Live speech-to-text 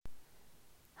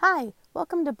Hi,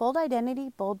 welcome to Bold Identity,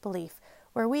 Bold Belief,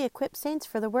 where we equip saints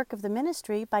for the work of the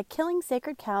ministry by killing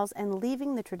sacred cows and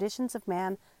leaving the traditions of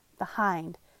man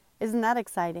behind. Isn't that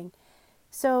exciting?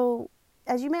 So,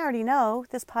 as you may already know,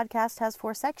 this podcast has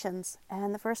 4 sections,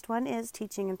 and the first one is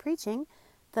teaching and preaching.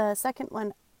 The second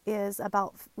one is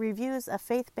about reviews of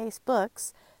faith-based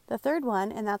books. The third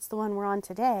one, and that's the one we're on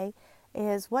today,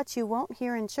 is what you won't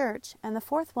hear in church, and the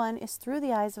fourth one is through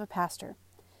the eyes of a pastor.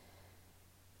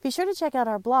 Be sure to check out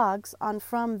our blogs on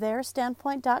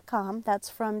FromTheirStandpoint.com, that's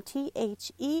from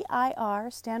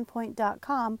THEIR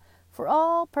standpoint.com, for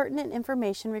all pertinent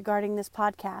information regarding this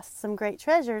podcast. Some great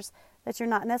treasures that you're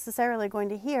not necessarily going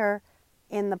to hear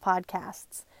in the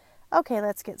podcasts. Okay,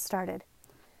 let's get started.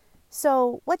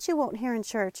 So, what you won't hear in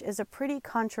church is a pretty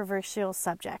controversial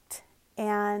subject.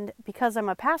 And because I'm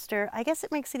a pastor, I guess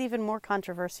it makes it even more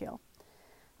controversial.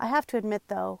 I have to admit,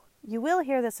 though, you will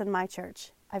hear this in my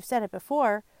church. I've said it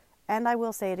before, and I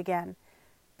will say it again,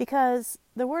 because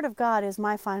the Word of God is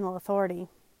my final authority.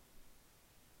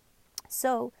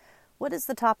 So, what is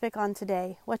the topic on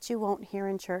today? What you won't hear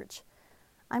in church?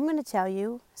 I'm going to tell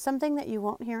you something that you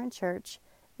won't hear in church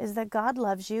is that God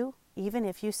loves you even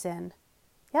if you sin.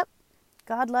 Yep,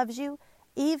 God loves you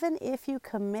even if you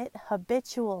commit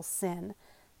habitual sin.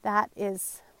 That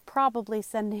is probably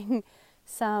sending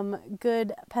some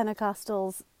good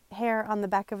Pentecostals hair on the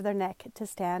back of their neck to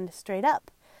stand straight up.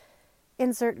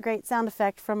 Insert great sound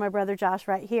effect from my brother Josh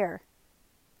right here.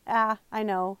 I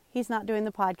know, he's not doing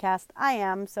the podcast. I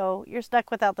am, so you're stuck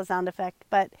without the sound effect.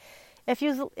 But if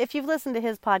you've listened to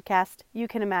his podcast, you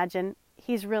can imagine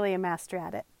he's really a master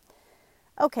at it.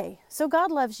 Okay, so God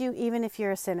loves you even if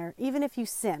you're a sinner, even if you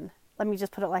sin. Let me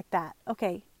just put it like that.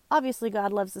 Okay, obviously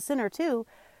God loves the sinner too,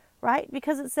 right?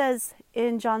 Because it says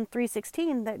in John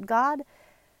 3:16 that God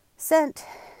sent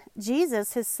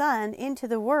Jesus, his son, into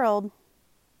the world.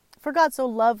 For God so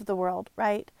loved the world,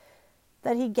 right?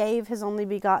 That he gave his only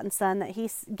begotten son, that he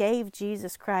gave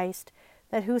Jesus Christ,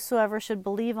 that whosoever should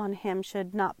believe on him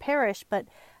should not perish, but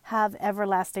have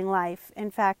everlasting life. In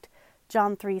fact,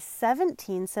 John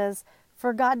 3:17 says,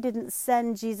 for God didn't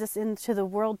send Jesus into the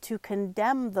world to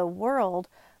condemn the world,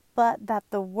 but that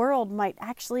the world might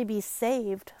actually be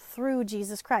saved through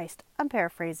Jesus Christ. I'm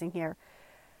paraphrasing here,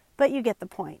 but you get the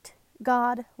point.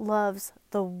 God loves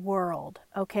the world,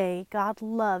 okay? God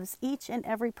loves each and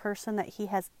every person that he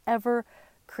has ever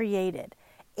created.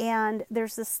 And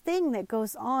there's this thing that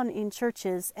goes on in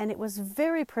churches, and it was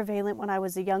very prevalent when I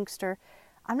was a youngster.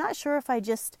 I'm not sure if I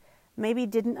just maybe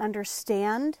didn't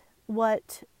understand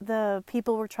what the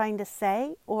people were trying to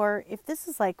say, or if this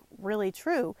is like really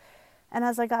true. And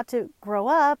as I got to grow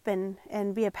up and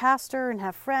be a pastor and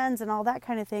have friends and all that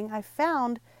kind of thing, I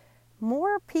found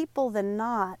more people than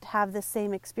not have the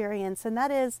same experience. And that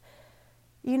is,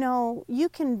 you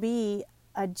can be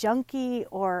a junkie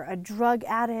or a drug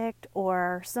addict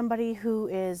or somebody who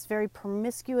is very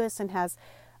promiscuous and has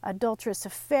adulterous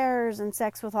affairs and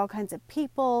sex with all kinds of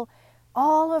people,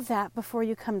 all of that before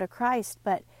you come to Christ.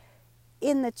 But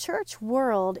in the church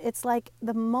world, it's like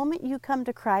the moment you come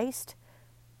to Christ,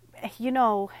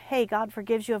 hey, God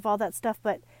forgives you of all that stuff,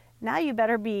 but now you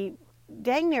better be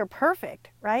dang near perfect,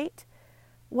 right?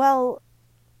 Well,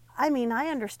 I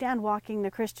understand walking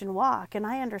the Christian walk, and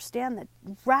I understand the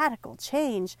radical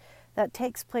change that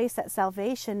takes place at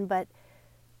salvation, but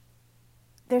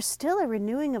there's still a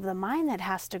renewing of the mind that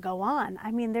has to go on.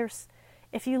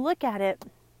 If you look at it,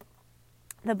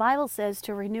 the Bible says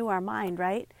to renew our mind,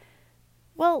 right?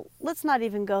 Well, let's not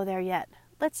even go there yet.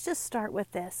 Let's just start with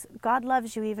this. God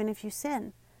loves you even if you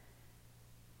sin.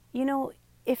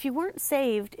 If you weren't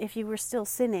saved, if you were still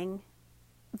sinning,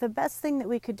 the best thing that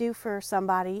we could do for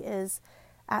somebody is,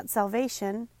 at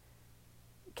salvation,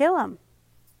 kill them,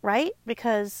 right?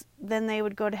 Because then they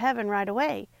would go to heaven right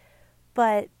away.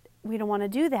 But we don't want to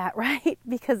do that, right?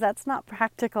 Because that's not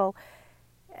practical,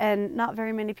 and not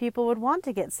very many people would want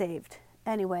to get saved.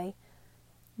 Anyway,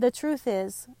 the truth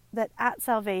is that at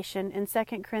salvation, in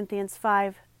 2 Corinthians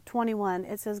 5:21,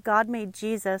 it says, God made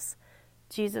Jesus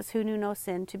who knew no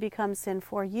sin, to become sin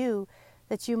for you,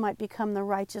 that you might become the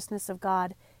righteousness of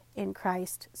God in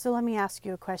Christ. So let me ask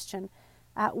you a question.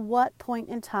 At what point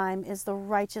in time is the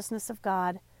righteousness of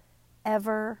God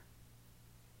ever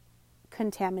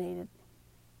contaminated?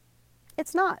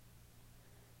 It's not.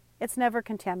 It's never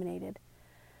contaminated.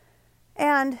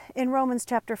 And in Romans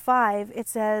chapter 5, it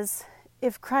says,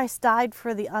 if Christ died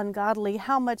for the ungodly,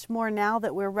 how much more now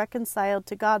that we're reconciled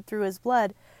to God through his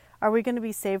blood, are we going to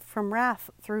be saved from wrath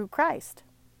through Christ?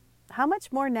 How much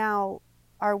more now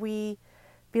are we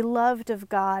beloved of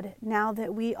God now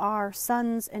that we are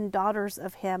sons and daughters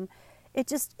of him?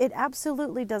 It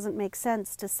absolutely doesn't make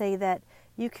sense to say that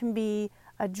You can be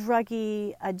a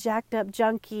druggie, a jacked up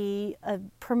junkie, a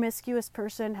promiscuous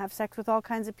person, have sex with all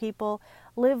kinds of people,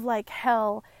 live like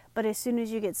hell, but as soon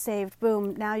as you get saved,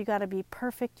 boom, now you got to be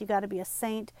perfect, you got to be a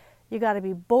saint, you got to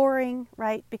be boring,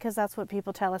 right? Because that's what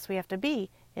people tell us we have to be,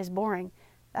 is boring.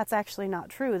 That's actually not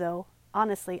true, though.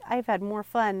 Honestly, I've had more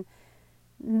fun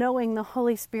knowing the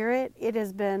Holy Spirit. It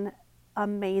has been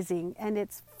amazing, and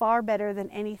it's far better than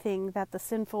anything that the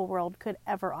sinful world could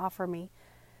ever offer me.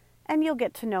 And you'll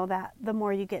get to know that the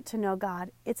more you get to know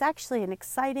God. It's actually an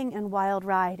exciting and wild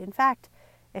ride. In fact,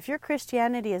 if your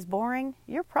Christianity is boring,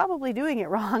 you're probably doing it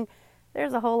wrong.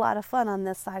 There's a whole lot of fun on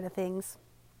this side of things.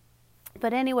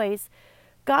 But anyways,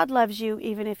 God loves you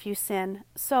even if you sin.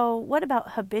 So what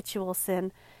about habitual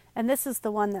sin? And this is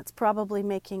the one that's probably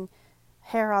making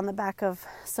hair on the back of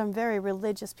some very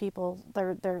religious people,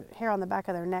 their hair on the back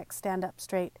of their neck stand up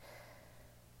straight.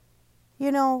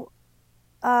 You know,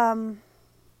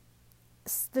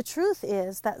 the truth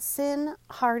is that sin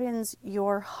hardens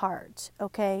your heart,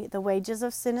 okay? The wages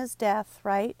of sin is death,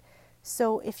 right?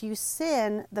 So if you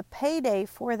sin, the payday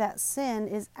for that sin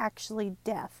is actually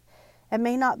death. It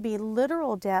may not be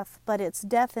literal death, but it's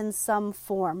death in some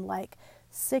form, like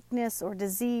sickness or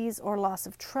disease or loss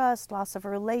of trust, loss of a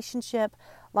relationship,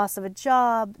 loss of a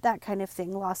job, that kind of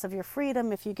thing, loss of your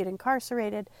freedom if you get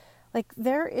incarcerated. Like,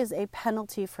 there is a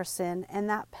penalty for sin, and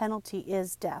that penalty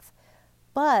is death.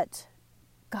 But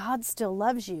God still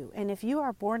loves you, and if you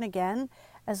are born again,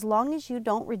 as long as you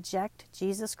don't reject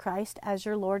Jesus Christ as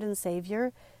your Lord and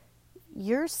Savior,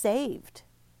 you're saved.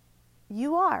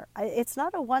 You are. It's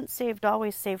not a once saved,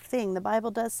 always saved thing. The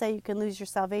Bible does say you can lose your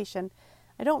salvation.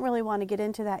 I don't really want to get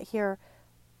into that here,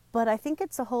 but I think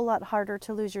it's a whole lot harder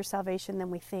to lose your salvation than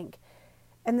we think.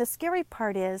 And the scary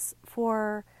part is,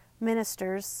 for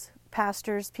ministers,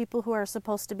 pastors, people who are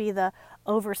supposed to be the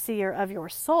overseer of your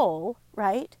soul,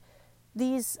 right?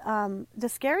 The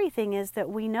scary thing is that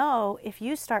we know if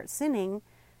you start sinning,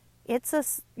 you're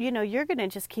going to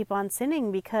just keep on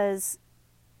sinning, because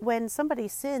when somebody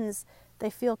sins, they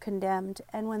feel condemned.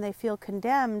 And when they feel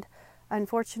condemned,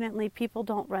 unfortunately, people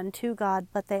don't run to God,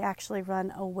 but they actually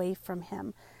run away from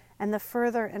Him. And the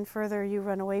further and further you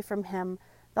run away from Him,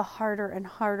 the harder and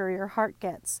harder your heart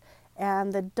gets.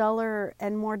 And the duller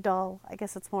and more dull, I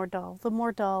guess it's more dull, the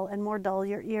more dull and more dull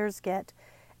your ears get.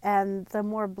 And the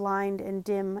more blind and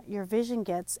dim your vision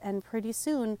gets. And pretty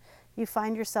soon you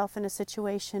find yourself in a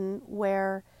situation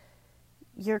where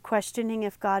you're questioning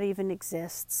if God even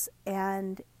exists.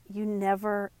 And you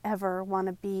never, ever want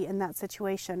to be in that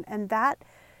situation. And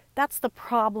that's the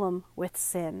problem with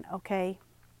sin, okay?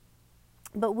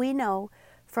 But we know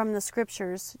from the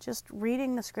scriptures, just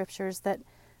reading the scriptures, that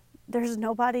there's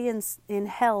nobody in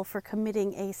hell for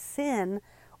committing a sin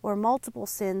or multiple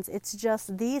sins. It's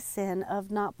just the sin of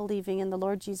not believing in the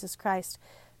Lord Jesus Christ,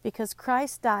 because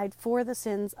Christ died for the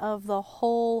sins of the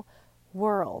whole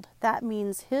world. That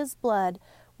means His blood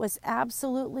was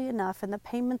absolutely enough, and the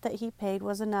payment that He paid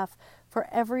was enough for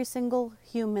every single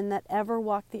human that ever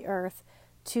walked the earth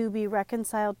to be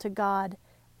reconciled to God,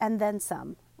 and then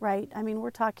some, right? I mean,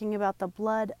 we're talking about the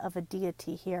blood of a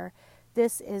deity here.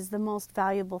 This is the most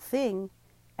valuable thing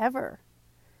ever.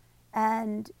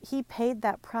 And He paid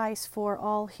that price for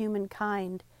all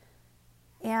humankind.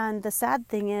 And the sad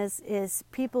thing is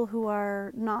people who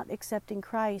are not accepting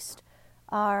Christ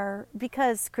are,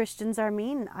 because Christians are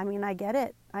mean. I mean, I get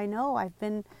it. I know I've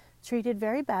been treated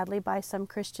very badly by some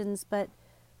Christians, but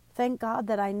thank God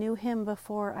that I knew Him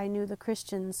before I knew the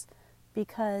Christians,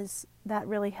 because that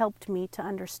really helped me to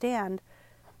understand,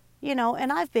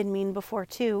 and I've been mean before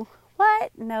too.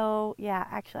 What? No, yeah,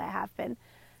 actually I have been.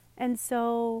 And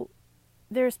so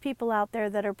there's people out there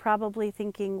that are probably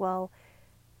thinking, well,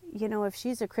 if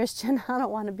she's a Christian, I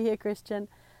don't want to be a Christian.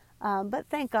 But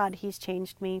thank God He's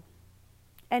changed me.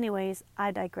 Anyways,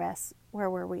 I digress. Where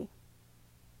were we?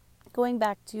 Going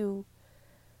back to,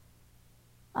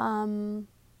 I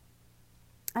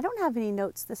don't have any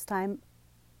notes this time.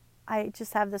 I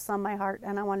just have this on my heart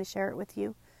and I want to share it with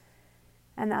you.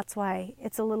 And that's why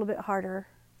it's a little bit harder.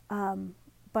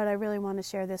 But I really want to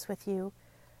share this with you.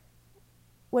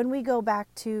 When we go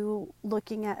back to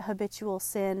looking at habitual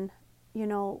sin,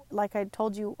 like I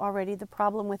told you already, the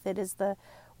problem with it is the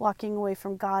walking away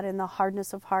from God, and the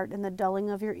hardness of heart, and the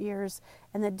dulling of your ears,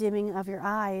 and the dimming of your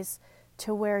eyes,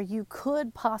 to where you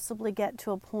could possibly get to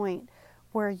a point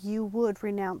where you would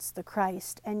renounce the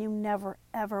Christ, and you never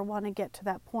ever want to get to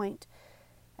that point.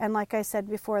 And like I said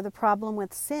before, the problem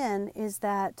with sin is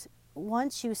that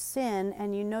once you sin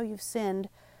and you know you've sinned,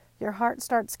 your heart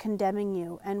starts condemning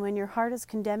you. And when your heart is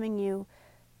condemning you,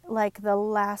 like, the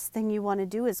last thing you want to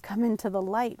do is come into the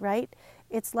light, right?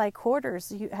 It's like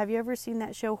hoarders. Have you ever seen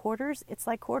that show Hoarders? It's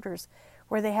like hoarders,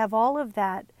 where they have all of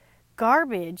that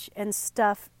garbage and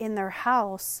stuff in their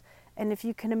house. And if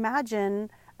you can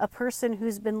imagine a person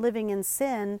who's been living in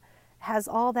sin has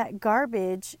all that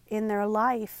garbage in their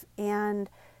life, and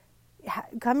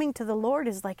coming to the Lord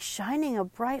is like shining a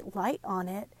bright light on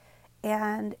it,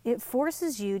 and it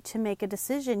forces you to make a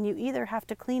decision. You either have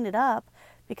to clean it up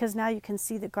because now you can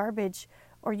see the garbage,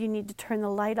 or you need to turn the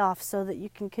light off so that you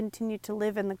can continue to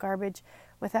live in the garbage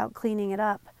without cleaning it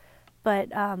up.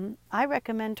 But I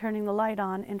recommend turning the light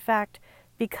on. In fact,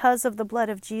 because of the blood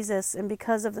of Jesus and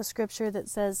because of the scripture that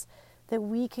says that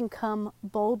we can come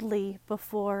boldly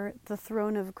before the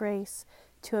throne of grace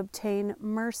to obtain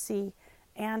mercy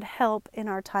and help in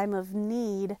our time of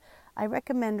need, I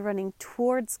recommend running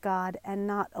towards God and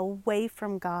not away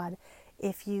from God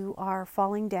if you are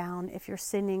falling down, if you're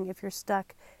sinning, if you're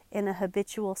stuck in a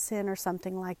habitual sin or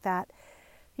something like that.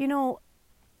 You know,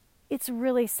 it's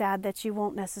really sad that you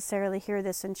won't necessarily hear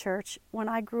this in church. When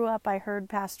I grew up, I heard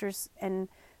pastors and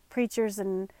preachers,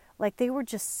 and like they were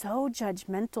just so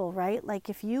judgmental, right? Like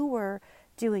if you were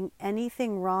doing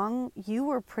anything wrong, you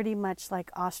were pretty much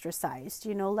like ostracized,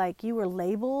 you know, like you were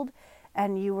labeled,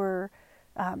 and you were,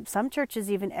 some churches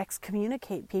even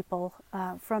excommunicate people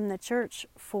from the church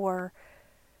for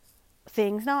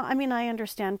things. Now, I mean, I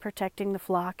understand protecting the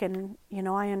flock, and, you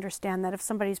know, I understand that if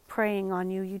somebody's preying on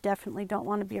you, you definitely don't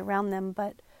want to be around them.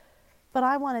 But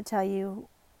I want to tell you,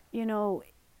 you know,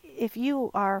 if you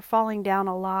are falling down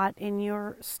a lot and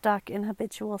you're stuck in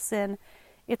habitual sin,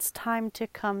 it's time to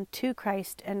come to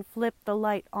Christ and flip the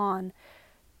light on,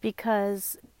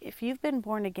 because if you've been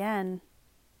born again,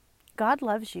 God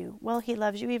loves you. Well, He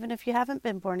loves you even if you haven't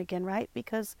been born again, right?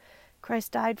 Because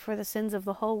Christ died for the sins of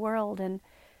the whole world, and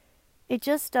it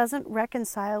just doesn't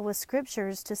reconcile with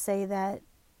scriptures to say that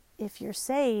if you're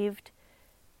saved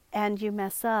and you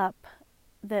mess up,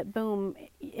 that boom,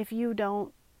 if you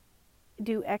don't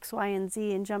do X, Y, and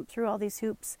Z and jump through all these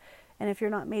hoops, and if you're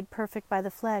not made perfect by the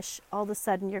flesh, all of a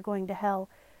sudden you're going to hell.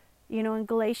 You know, in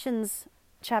Galatians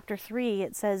chapter 3,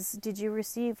 it says, did you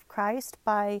receive Christ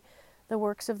by the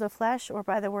works of the flesh or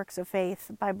by the works of faith,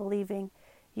 by believing?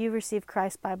 You receive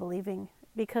Christ by believing,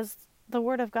 because the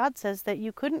Word of God says that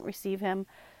you couldn't receive Him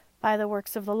by the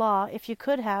works of the law. If you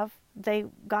could have,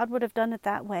 God would have done it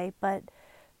that way, but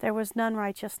there was none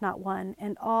righteous, not one,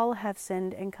 and all have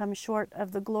sinned and come short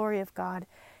of the glory of God,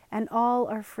 and all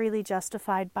are freely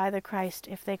justified by the Christ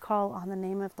if they call on the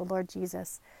name of the Lord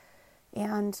Jesus.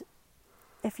 And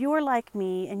if you're like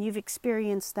me and you've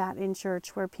experienced that in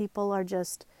church, where people are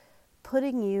just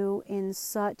putting you in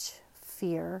such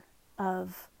fear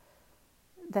of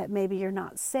that maybe you're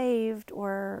not saved,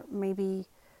 or maybe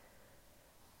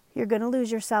you're going to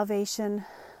lose your salvation,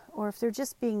 or if they're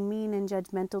just being mean and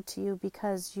judgmental to you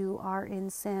because you are in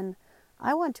sin,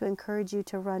 I want to encourage you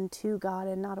to run to God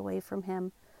and not away from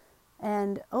Him,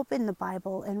 and open the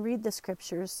Bible and read the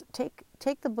scriptures.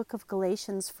 Take the book of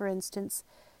Galatians, for instance.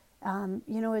 You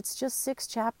know, it's just 6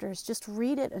 chapters. Just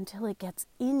read it until it gets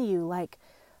in you, like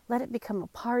let it become a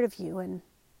part of you. And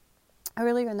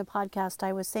earlier in the podcast,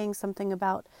 I was saying something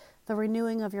about the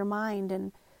renewing of your mind,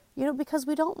 and, you know, because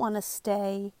we don't want to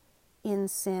stay in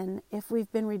sin if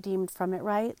we've been redeemed from it,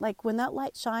 right? Like when that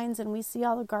light shines and we see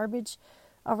all the garbage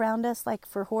around us, like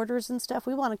for hoarders and stuff,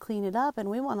 we want to clean it up, and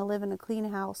we want to live in a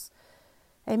clean house.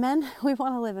 Amen? We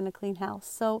want to live in a clean house.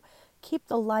 So keep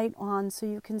the light on so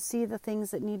you can see the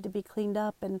things that need to be cleaned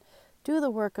up and do the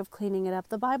work of cleaning it up.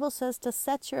 The Bible says to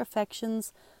set your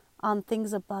affections on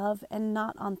things above and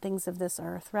not on things of this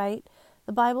earth, right?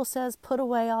 The Bible says put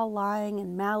away all lying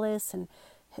and malice, and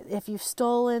if you've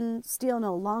stolen, steal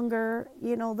no longer.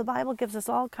 You know, the Bible gives us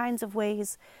all kinds of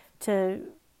ways to,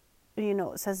 you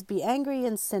know, it says be angry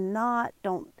and sin not.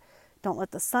 Don't let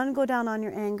the sun go down on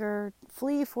your anger.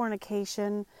 Flee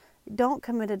fornication. Don't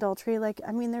commit adultery. Like,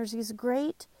 I mean, there's these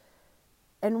great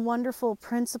and wonderful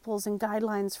principles and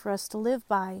guidelines for us to live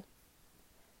by,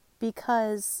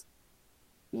 because,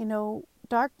 you know,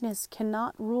 darkness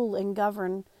cannot rule and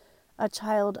govern a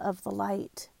child of the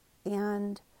light.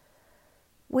 And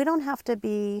we don't have to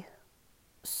be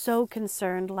so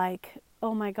concerned like,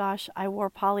 oh my gosh, I wore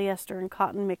polyester and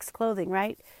cotton mixed clothing,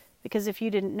 right? Because if you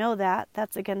didn't know that,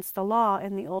 that's against the law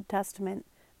in the Old Testament,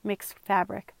 mixed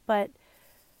fabric. But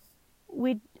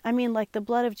like the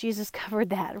blood of Jesus covered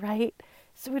that, right?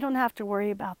 So we don't have to worry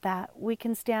about that. We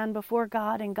can stand before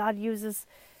God, and God uses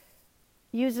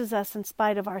us in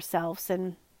spite of ourselves.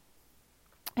 And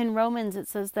in Romans, it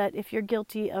says that if you're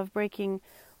guilty of breaking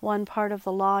one part of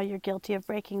the law, you're guilty of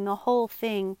breaking the whole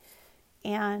thing.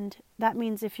 And that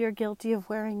means if you're guilty of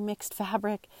wearing mixed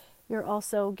fabric, you're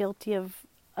also guilty of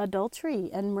adultery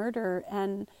and murder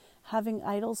and having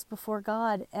idols before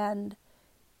God. And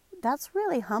that's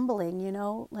really humbling, you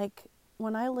know. Like,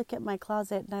 when I look at my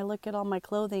closet and I look at all my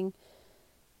clothing,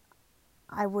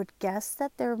 I would guess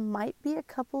that there might be a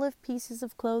couple of pieces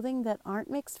of clothing that aren't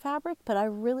mixed fabric, but I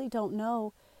really don't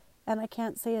know. And I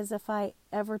can't say as if I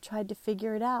ever tried to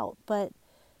figure it out. But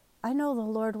I know the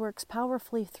Lord works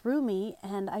powerfully through me,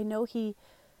 and I know He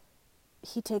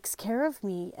takes care of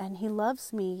me, and He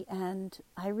loves me, and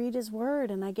I read His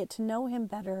Word, and I get to know Him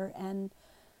better. And,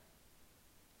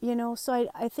 you know, so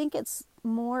I think it's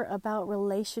more about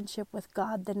relationship with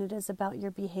God than it is about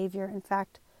your behavior. In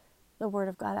fact, the Word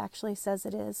of God actually says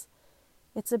it is.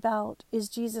 It's about, is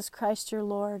Jesus Christ your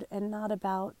Lord, and not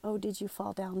about, oh, did you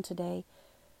fall down today?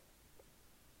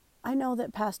 I know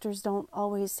that pastors don't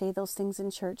always say those things in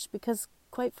church because,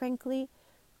 quite frankly,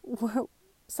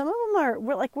 some of them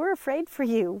we're afraid for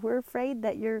you. We're afraid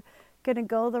that you're going to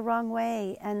go the wrong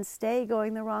way and stay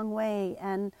going the wrong way.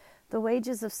 And the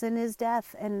wages of sin is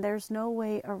death. And there's no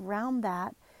way around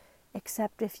that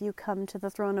except if you come to the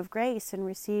throne of grace and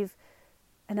receive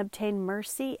and obtain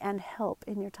mercy and help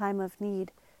in your time of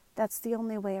need. That's the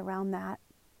only way around that.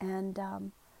 And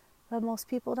but most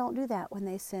people don't do that when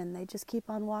they sin. They just keep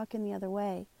on walking the other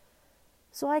way.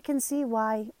 So I can see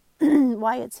why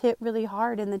why it's hit really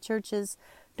hard in the churches.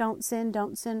 Don't sin,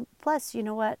 don't sin. Plus, you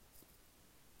know what?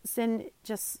 Sin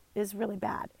just is really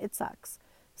bad. It sucks.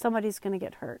 Somebody's going to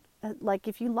get hurt. Like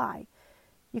if you lie.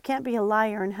 You can't be a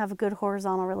liar and have a good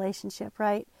horizontal relationship,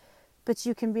 right? But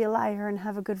you can be a liar and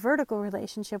have a good vertical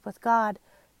relationship with God,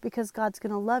 because God's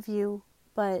going to love you,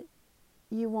 but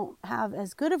you won't have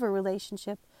as good of a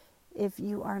relationship if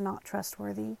you are not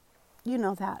trustworthy. You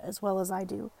know that as well as I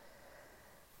do.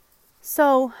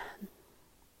 So,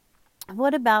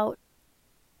 what about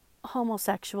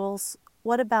homosexuals?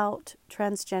 What about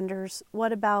transgenders?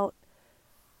 What about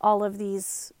all of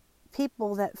these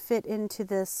people that fit into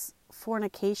this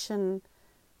fornication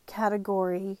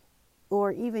category?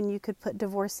 Or even you could put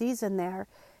divorcees in there,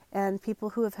 and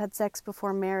people who have had sex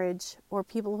before marriage, or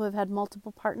people who have had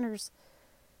multiple partners.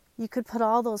 You could put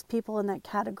all those people in that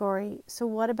category. So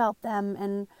what about them?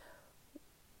 And,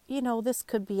 you know, this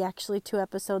could be actually 2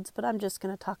 episodes, but I'm just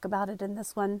going to talk about it in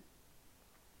this one,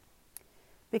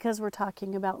 because we're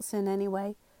talking about sin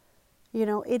anyway. You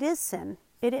know, it is sin.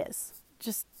 It is.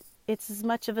 Just, it's as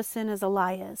much of a sin as a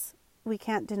lie is. We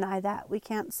can't deny that. We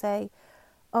can't say,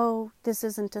 oh, this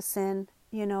isn't a sin.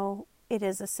 You know, it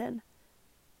is a sin.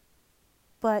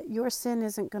 But your sin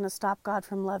isn't going to stop God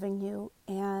from loving you,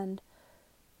 and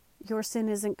your sin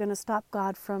isn't going to stop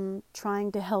God from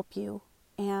trying to help you,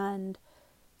 and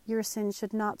your sin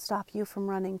should not stop you from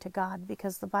running to God,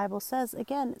 because the Bible says,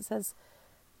 again, it says,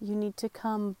 you need to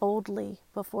come boldly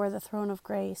before the throne of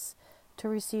grace to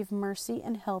receive mercy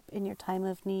and help in your time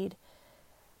of need.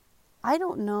 I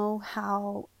don't know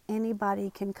how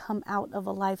anybody can come out of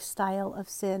a lifestyle of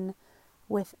sin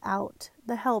without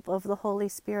the help of the Holy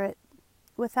Spirit,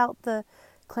 without the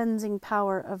cleansing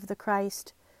power of the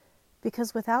Christ.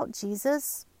 Because without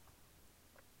Jesus,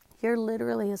 you're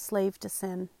literally a slave to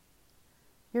sin.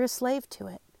 You're a slave to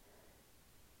it.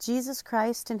 Jesus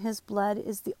Christ and His blood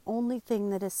is the only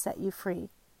thing that has set you free.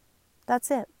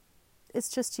 That's it. It's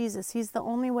just Jesus. He's the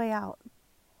only way out.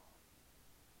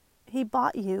 He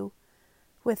bought you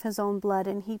with His own blood,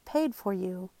 and He paid for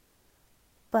you.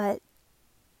 But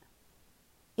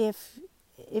if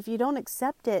you don't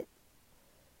accept it,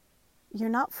 you're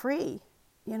not free.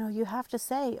 You know, you have to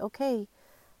say, okay,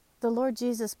 the Lord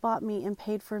Jesus bought me and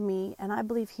paid for me, and I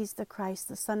believe He's the Christ,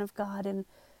 the Son of God, and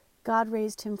God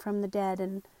raised Him from the dead,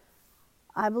 and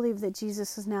I believe that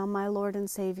Jesus is now my Lord and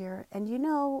Savior. And you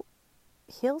know,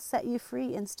 He'll set you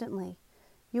free instantly.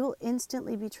 You will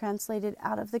instantly be translated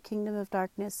out of the kingdom of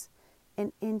darkness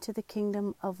and into the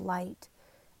kingdom of light.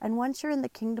 And once you're in the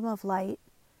kingdom of light,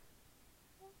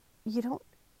 you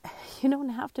don't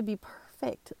have to be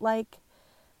perfect. Like,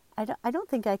 I don't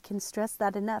think I can stress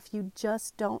that enough. You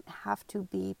just don't have to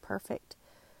be perfect.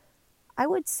 I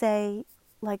would say,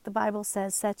 like the Bible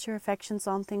says, set your affections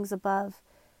on things above.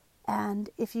 And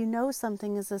if you know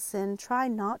something is a sin, try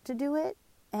not to do it,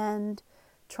 and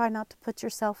try not to put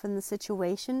yourself in the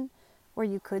situation where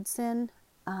you could sin.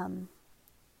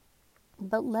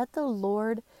 But let the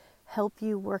Lord help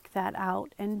you work that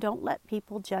out, and don't let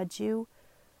people judge you.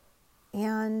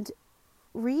 And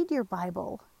read your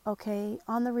Bible, okay?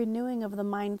 On the renewing of the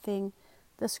mind thing,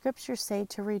 the scriptures say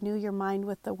to renew your mind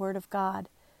with the Word of God,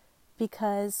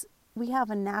 because we have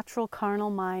a natural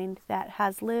carnal mind that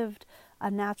has lived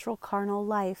a natural carnal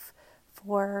life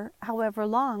for however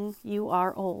long you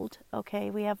are old, okay?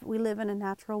 We live in a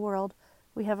natural world.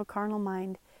 We have a carnal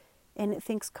mind. and it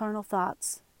thinks carnal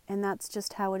thoughts, and that's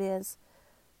just how it is.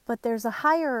 But there's a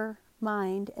higher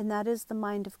mind, and that is the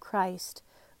mind of Christ,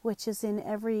 which is in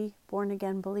every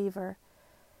born-again believer.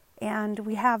 And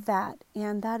we have that,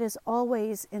 and that is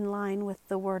always in line with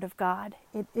the Word of God.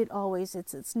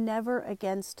 It's never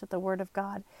against the Word of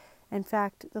God. In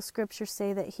fact, the Scriptures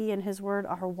say that He and His Word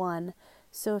are one.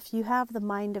 So if you have the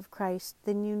mind of Christ,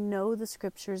 then you know the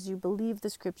Scriptures, you believe the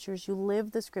Scriptures, you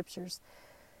live the Scriptures.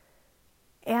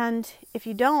 And if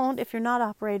you don't, if you're not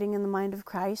operating in the mind of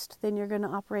Christ, then you're going to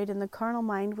operate in the carnal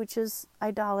mind, which is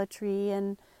idolatry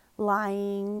and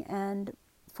lying and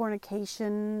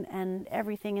fornication and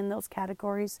everything in those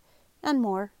categories and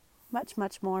more, much,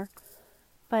 much more.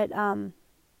 But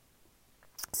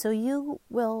so you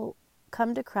will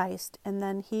come to Christ, and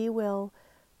then He will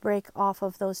break off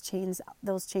of those chains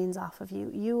off of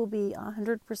you. You will be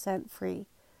 100% free.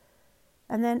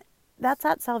 And then that's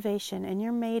at salvation, and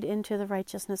you're made into the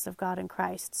righteousness of God in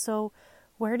Christ. So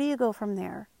where do you go from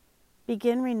there?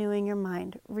 Begin renewing your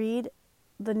mind. Read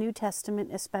the New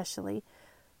Testament especially.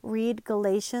 Read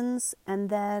Galatians and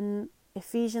then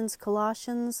Ephesians,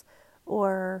 Colossians,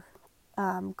 or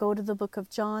go to the book of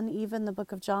John, even the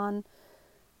book of John,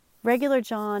 regular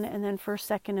John, and then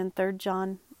 1st, 2nd, and 3rd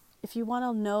John. If you want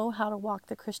to know how to walk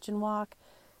the Christian walk,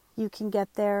 you can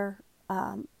get there,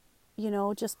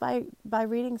 just by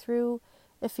reading through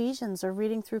Ephesians or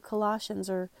reading through Colossians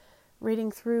or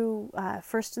reading through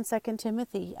 1st and 2nd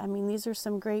Timothy. I mean, these are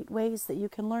some great ways that you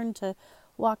can learn to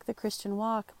walk the Christian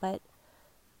walk. But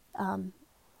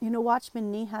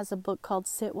Watchman Nee has a book called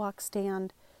Sit, Walk,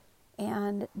 Stand,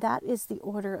 and that is the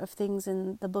order of things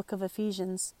in the book of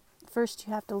Ephesians. First,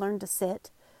 you have to learn to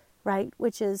sit, right,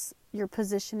 which is your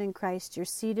position in Christ. You're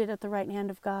seated at the right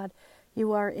hand of God.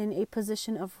 You are in a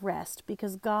position of rest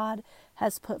because God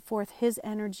has put forth His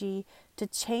energy to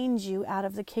change you out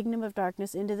of the kingdom of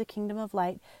darkness into the kingdom of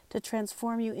light, to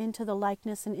transform you into the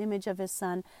likeness and image of His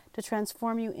Son, to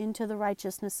transform you into the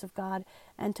righteousness of God,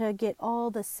 and to get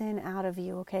all the sin out of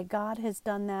you. Okay, God has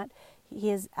done that. He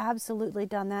has absolutely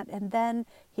done that. And then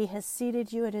He has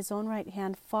seated you at His own right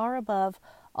hand, far above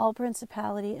all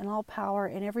principality and all power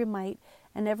and every might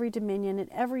and every dominion and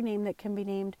every name that can be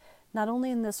named, not only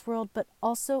in this world, but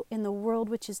also in the world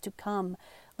which is to come.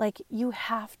 Like, you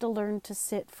have to learn to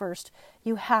sit first.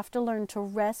 You have to learn to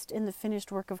rest in the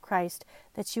finished work of Christ,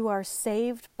 that you are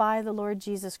saved by the Lord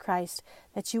Jesus Christ,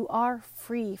 that you are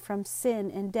free from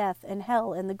sin and death and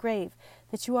hell and the grave,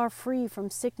 that you are free from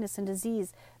sickness and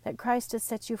disease, that Christ has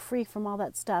set you free from all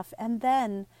that stuff. And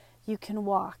then you can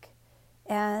walk.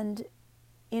 And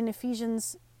in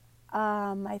Ephesians,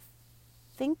 I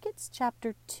think it's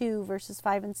chapter 2, verses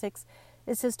 5 and 6,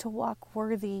 it says to walk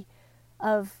worthy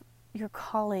of your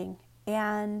calling.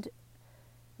 And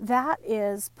that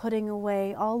is putting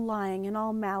away all lying and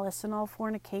all malice and all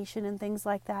fornication and things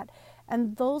like that.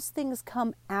 And those things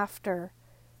come after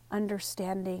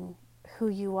understanding who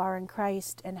you are in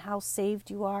Christ and how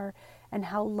saved you are and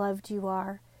how loved you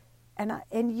are. And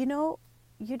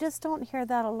you just don't hear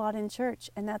that a lot in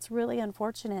church, and that's really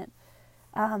unfortunate.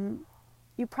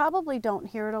 You probably don't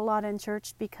hear it a lot in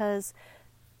church because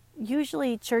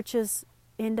usually churches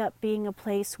end up being a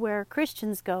place where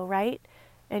Christians go, right?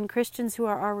 And Christians who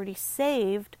are already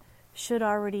saved should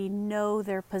already know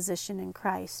their position in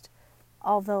Christ.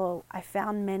 Although I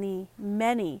found many,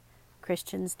 many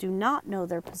Christians do not know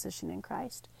their position in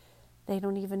Christ. They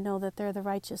don't even know that they're the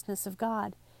righteousness of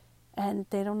God. And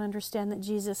they don't understand that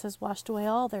Jesus has washed away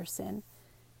all their sin.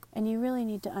 And you really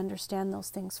need to understand those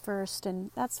things first.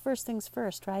 And that's first things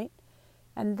first, right?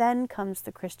 And then comes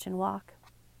the Christian walk.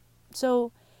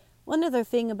 So one other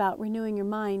thing about renewing your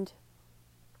mind,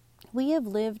 we have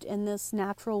lived in this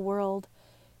natural world,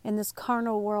 in this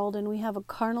carnal world, and we have a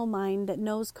carnal mind that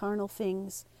knows carnal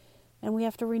things. And we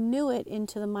have to renew it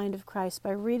into the mind of Christ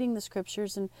by reading the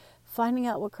Scriptures and finding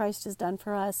out what Christ has done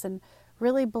for us and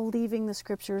really believing the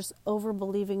Scriptures over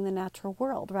believing the natural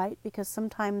world, right? Because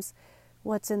sometimes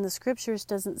what's in the Scriptures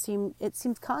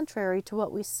seems contrary to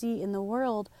what we see in the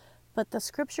world, but the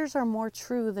Scriptures are more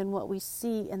true than what we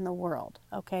see in the world,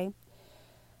 okay?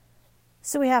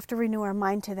 So we have to renew our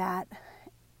mind to that.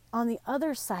 On the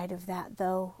other side of that,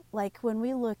 though, like when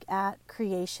we look at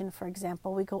creation, for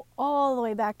example, we go all the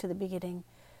way back to the beginning,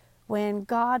 when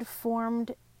God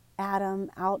formed Adam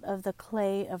out of the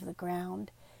clay of the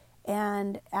ground,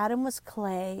 and Adam was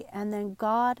clay, and then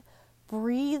God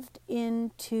breathed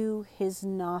into his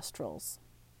nostrils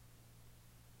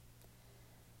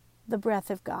the breath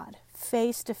of God,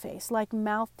 face to face, like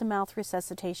mouth to mouth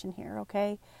resuscitation here,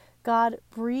 okay? God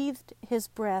breathed his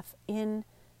breath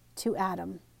into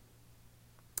Adam,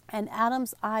 and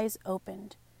Adam's eyes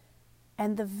opened,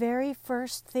 And the very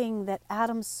first thing that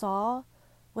Adam saw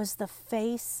was the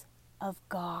face of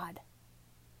God.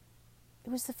 It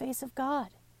was the face of God.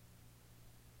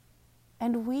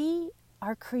 And we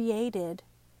are created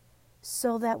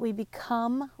so that we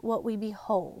become what we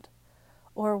behold,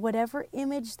 or whatever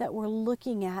image that we're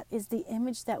looking at is the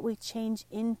image that we change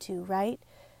into, right?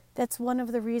 That's one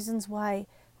of the reasons why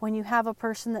when you have a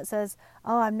person that says,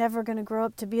 oh, I'm never going to grow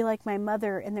up to be like my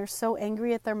mother, and they're so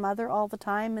angry at their mother all the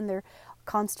time, and they're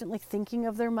constantly thinking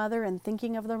of their mother and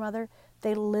thinking of their mother,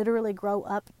 they literally grow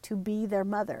up to be their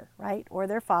mother, right? Or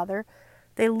their father.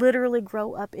 They literally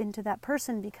grow up into that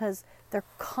person because they're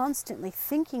constantly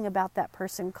thinking about that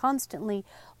person, constantly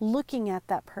looking at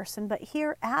that person. But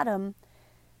here, Adam,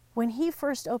 when he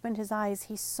first opened his eyes,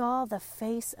 he saw the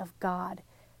face of God.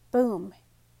 Boom.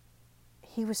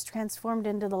 He was transformed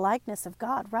into the likeness of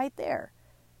God right there.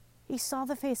 He saw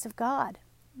the face of God.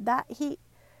 The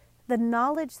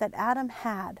knowledge that Adam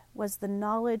had was the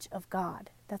knowledge of God.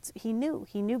 He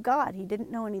knew God. He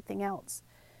didn't know anything else.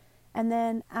 And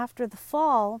then after the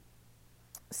fall,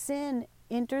 sin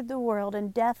entered the world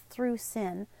and death through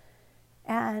sin.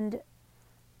 And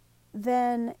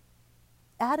then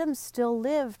Adam still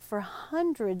lived for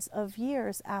hundreds of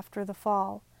years after the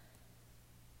fall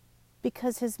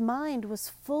because his mind was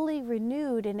fully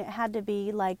renewed, and it had to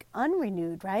be like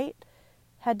unrenewed, right?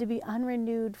 Had to be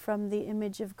unrenewed from the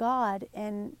image of God.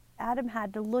 And Adam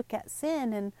had to look at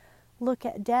sin and look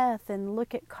at death and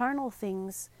look at carnal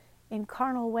things in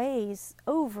carnal ways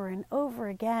over and over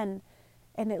again.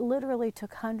 And it literally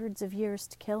took hundreds of years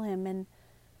to kill him. And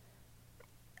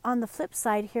on the flip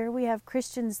side here, we have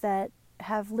Christians that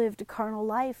have lived a carnal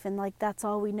life, and like that's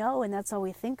all we know and that's all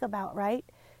we think about, right?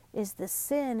 Is this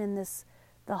sin and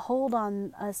the hold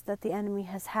on us that the enemy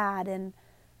has had, and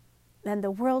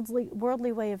the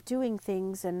worldly way of doing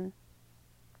things, and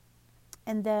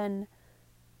then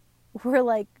we're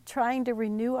like trying to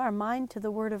renew our mind to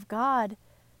the Word of God,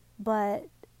 but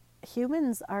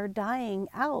humans are dying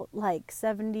out like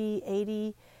 70,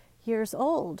 80 years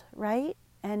old, right?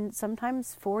 And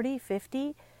sometimes 40,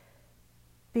 50,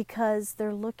 because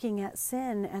they're looking at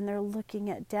sin and they're looking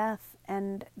at death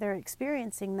and they're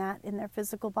experiencing that in their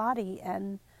physical body.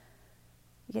 And,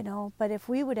 but if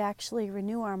we would actually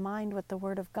renew our mind with the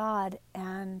Word of God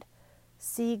and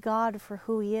see God for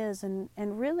who He is, and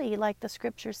really, like the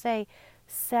scriptures say,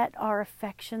 set our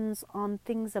affections on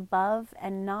things above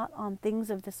and not on things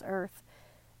of this earth,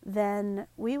 then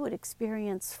we would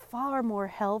experience far more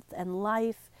health and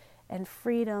life and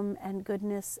freedom and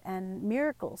goodness and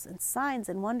miracles and signs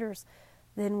and wonders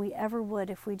than we ever would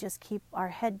if we just keep our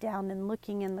head down and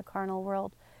looking in the carnal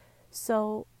world.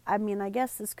 So, I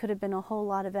guess this could have been a whole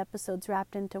lot of episodes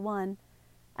wrapped into one,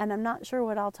 and I'm not sure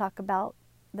what I'll talk about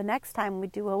the next time we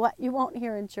do a What You Won't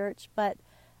Hear in Church, but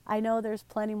I know there's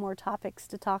plenty more topics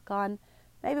to talk on.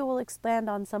 Maybe we'll expand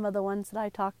on some of the ones that I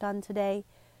talked on today.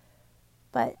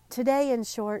 But today, in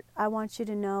short, I want you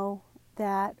to know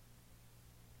that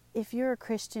if you're a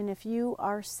Christian, if you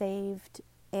are saved,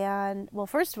 and, well,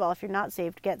 first of all, if you're not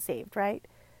saved, get saved, right?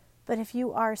 But if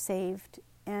you are saved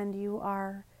and you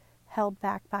are held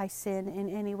back by sin in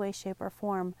any way, shape, or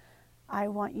form, I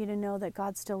want you to know that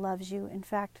God still loves you. In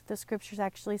fact, the scriptures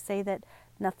actually say that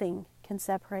nothing can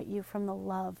separate you from the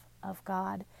love of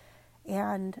God.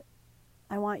 And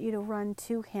I want you to run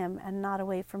to Him and not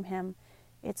away from Him.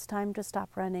 It's time to stop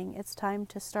running. It's time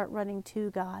to start running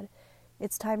to God.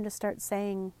 It's time to start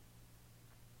saying,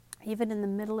 even in the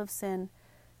middle of sin,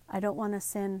 I don't want to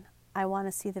sin. I want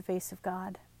to see the face of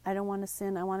God. I don't want to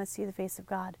sin. I want to see the face of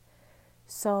God.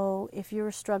 So if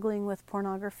you're struggling with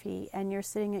pornography and you're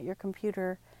sitting at your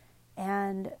computer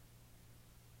and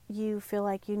you feel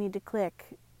like you need to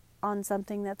click on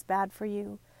something that's bad for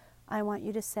you, I want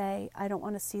you to say, I don't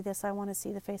want to see this. I want to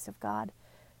see the face of God.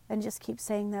 And just keep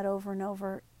saying that over and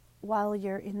over while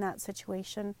you're in that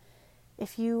situation.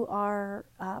 If you are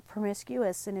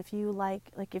promiscuous, and if you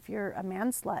like if you're a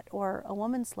man slut or a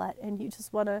woman slut and you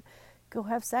just want to go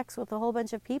have sex with a whole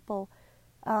bunch of people,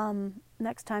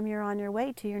 next time you're on your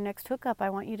way to your next hookup, I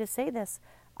want you to say this: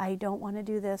 I don't want to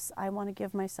do this. I want to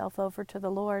give myself over to the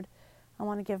Lord. I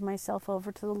want to give myself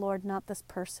over to the Lord, not this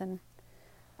person.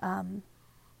 And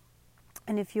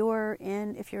if you're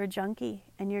a junkie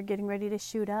and you're getting ready to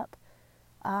shoot up,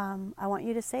 I want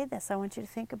you to say this. I want you to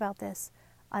think about this.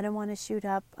 I don't want to shoot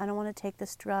up. I don't want to take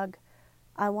this drug.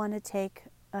 I want to take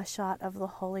a shot of the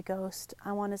Holy Ghost.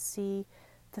 I want to see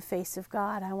the face of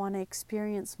God. I want to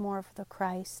experience more of the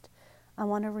Christ. I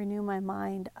want to renew my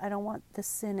mind. I don't want the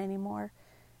sin anymore.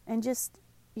 And just,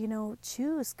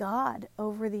 choose God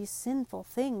over these sinful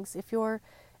things. If you're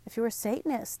a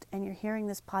Satanist and you're hearing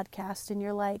this podcast and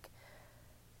you're like,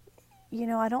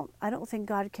 I don't think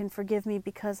God can forgive me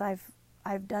because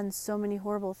I've done so many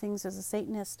horrible things as a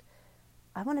Satanist.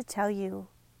 I want to tell you,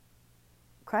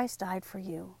 Christ died for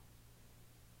you.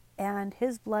 And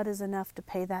his blood is enough to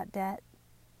pay that debt.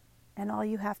 And all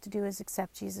you have to do is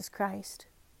accept Jesus Christ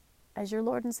as your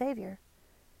Lord and Savior.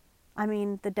 I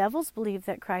mean, the devils believe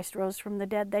that Christ rose from the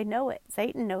dead. They know it.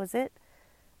 Satan knows it.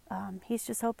 He's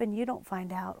just hoping you don't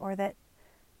find out, or that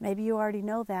maybe you already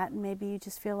know that, and maybe you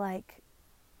just feel like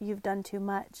you've done too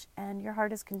much and your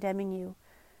heart is condemning you.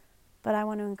 But I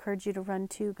want to encourage you to run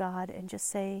to God and just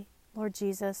say, Lord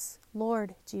Jesus,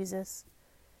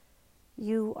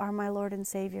 you are my Lord and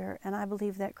Savior, and I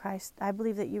believe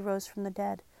that you rose from the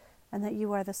dead and that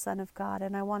you are the Son of God,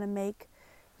 and I want to make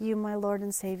you my Lord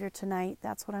and Savior tonight.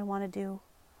 That's what I want to do.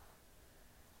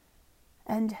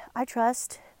 And I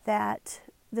trust that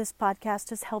this podcast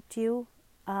has helped you.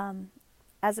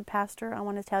 As a pastor, I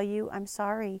want to tell you, I'm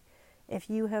sorry if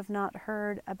you have not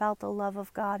heard about the love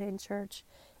of God in church,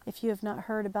 if you have not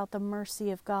heard about the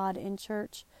mercy of God in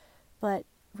church, but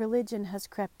religion has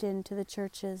crept into the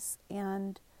churches,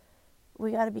 and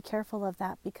we got to be careful of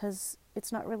that, because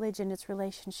it's not religion, it's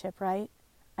relationship, right?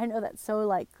 I know that's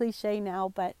so cliche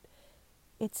now, but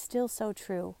it's still so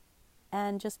true.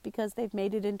 And just because they've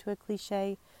made it into a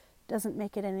cliche doesn't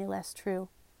make it any less true.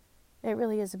 It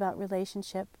really is about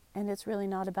relationship, and it's really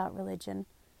not about religion.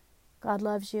 God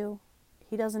loves you.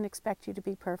 He doesn't expect you to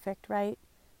be perfect, right?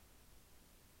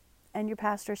 And your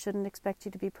pastor shouldn't expect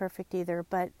you to be perfect either,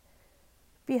 but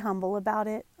be humble about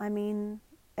it. I mean,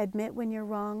 admit when you're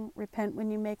wrong, repent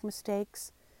when you make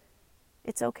mistakes.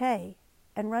 It's okay.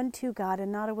 And run to God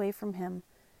and not away from him.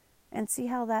 And see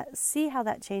how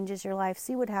that changes your life.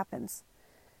 See what happens.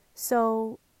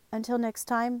 So until next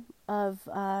time, I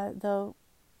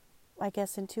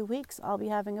guess in 2 weeks, I'll be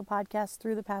having a podcast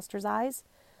through the pastor's eyes.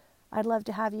 I'd love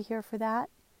to have you here for that.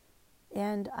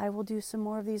 And I will do some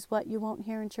more of these What You Won't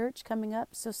Hear in Church coming up.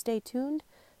 So stay tuned,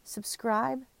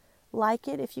 subscribe, like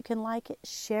it if you can like it,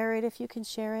 share it if you can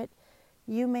share it.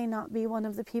 You may not be one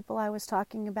of the people I was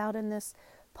talking about in this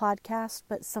podcast,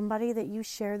 but somebody that you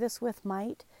share this with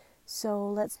might. So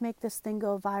let's make this thing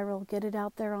go viral. Get it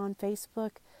out there on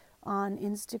Facebook, on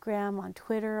Instagram, on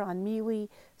Twitter, on MeWe.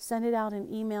 Send it out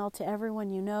in email to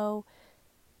everyone you know.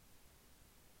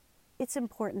 It's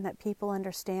important that people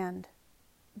understand,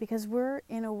 because we're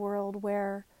in a world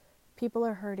where people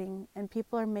are hurting and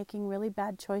people are making really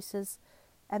bad choices,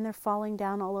 and they're falling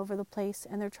down all over the place,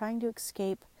 and they're trying to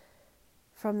escape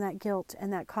from that guilt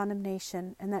and that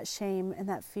condemnation and that shame and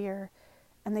that fear,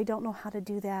 and they don't know how to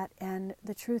do that. And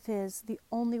the truth is, the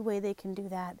only way they can do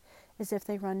that is if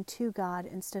they run to God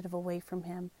instead of away from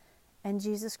him. And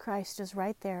Jesus Christ is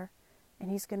right there,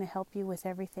 and he's going to help you with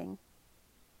everything.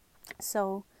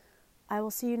 So I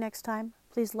will see you next time.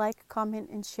 Please like, comment,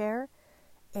 and share,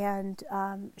 and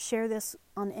share this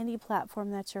on any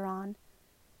platform that you're on.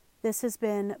 This has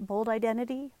been Bold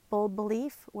Identity, Bold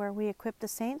Belief, where we equip the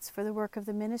saints for the work of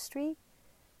the ministry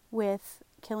with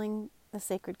killing the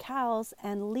sacred cows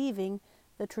and leaving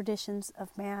the traditions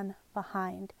of man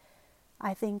behind.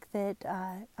 I think that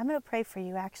I'm going to pray for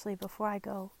you actually before I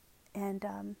go. And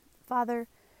Father,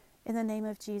 in the name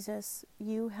of Jesus,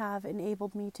 you have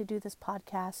enabled me to do this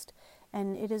podcast,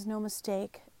 and it is no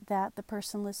mistake that the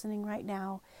person listening right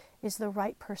now is the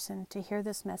right person to hear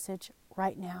this message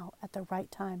right now at the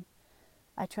right time.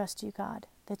 I trust you, God,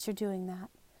 that you're doing that.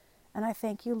 And I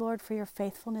thank you, Lord, for your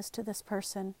faithfulness to this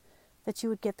person, that you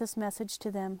would get this message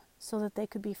to them so that they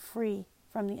could be free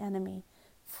from the enemy,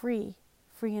 free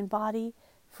in body,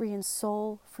 free in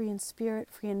soul, free in spirit,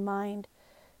 free in mind,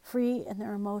 free in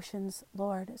their emotions,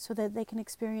 Lord, so that they can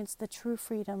experience the true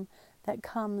freedom that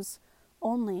comes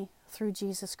only through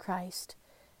Jesus Christ.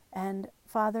 And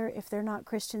Father, if they're not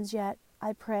Christians yet,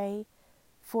 I pray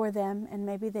for them, and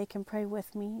maybe they can pray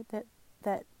with me,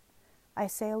 that I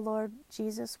say, Lord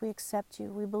Jesus, we accept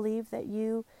you. We believe that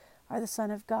you are the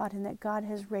Son of God and that God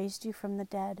has raised you from the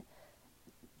dead.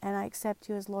 And I accept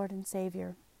you as Lord and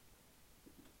Savior.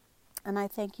 And I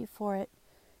thank you for it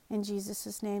in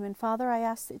Jesus' name. And Father, I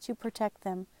ask that you protect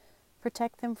them.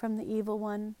 Protect them from the evil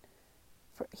one.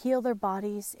 Heal their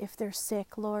bodies if they're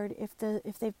sick, Lord. If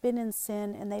they've been in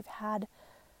sin and they've had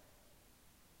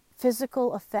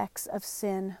physical effects of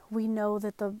sin, we know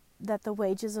that the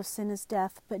wages of sin is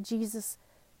death, but Jesus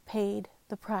paid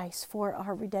the price for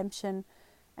our redemption.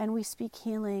 And we speak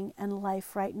healing and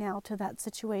life right now to that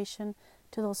situation,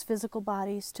 to those physical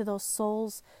bodies, to those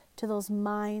souls, to those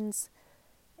minds.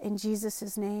 In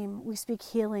Jesus' name, we speak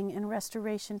healing and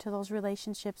restoration to those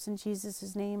relationships in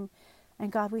Jesus' name.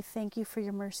 And God, we thank you for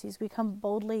your mercies. We come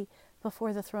boldly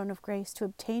before the throne of grace to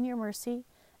obtain your mercy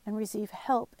and receive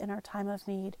help in our time of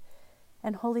need.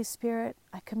 And Holy Spirit,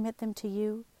 I commit them to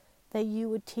you, that you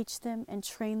would teach them and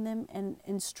train them and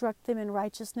instruct them in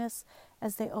righteousness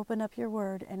as they open up your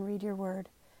word and read your word.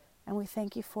 And we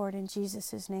thank you for it in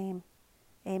Jesus' name.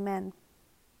 Amen.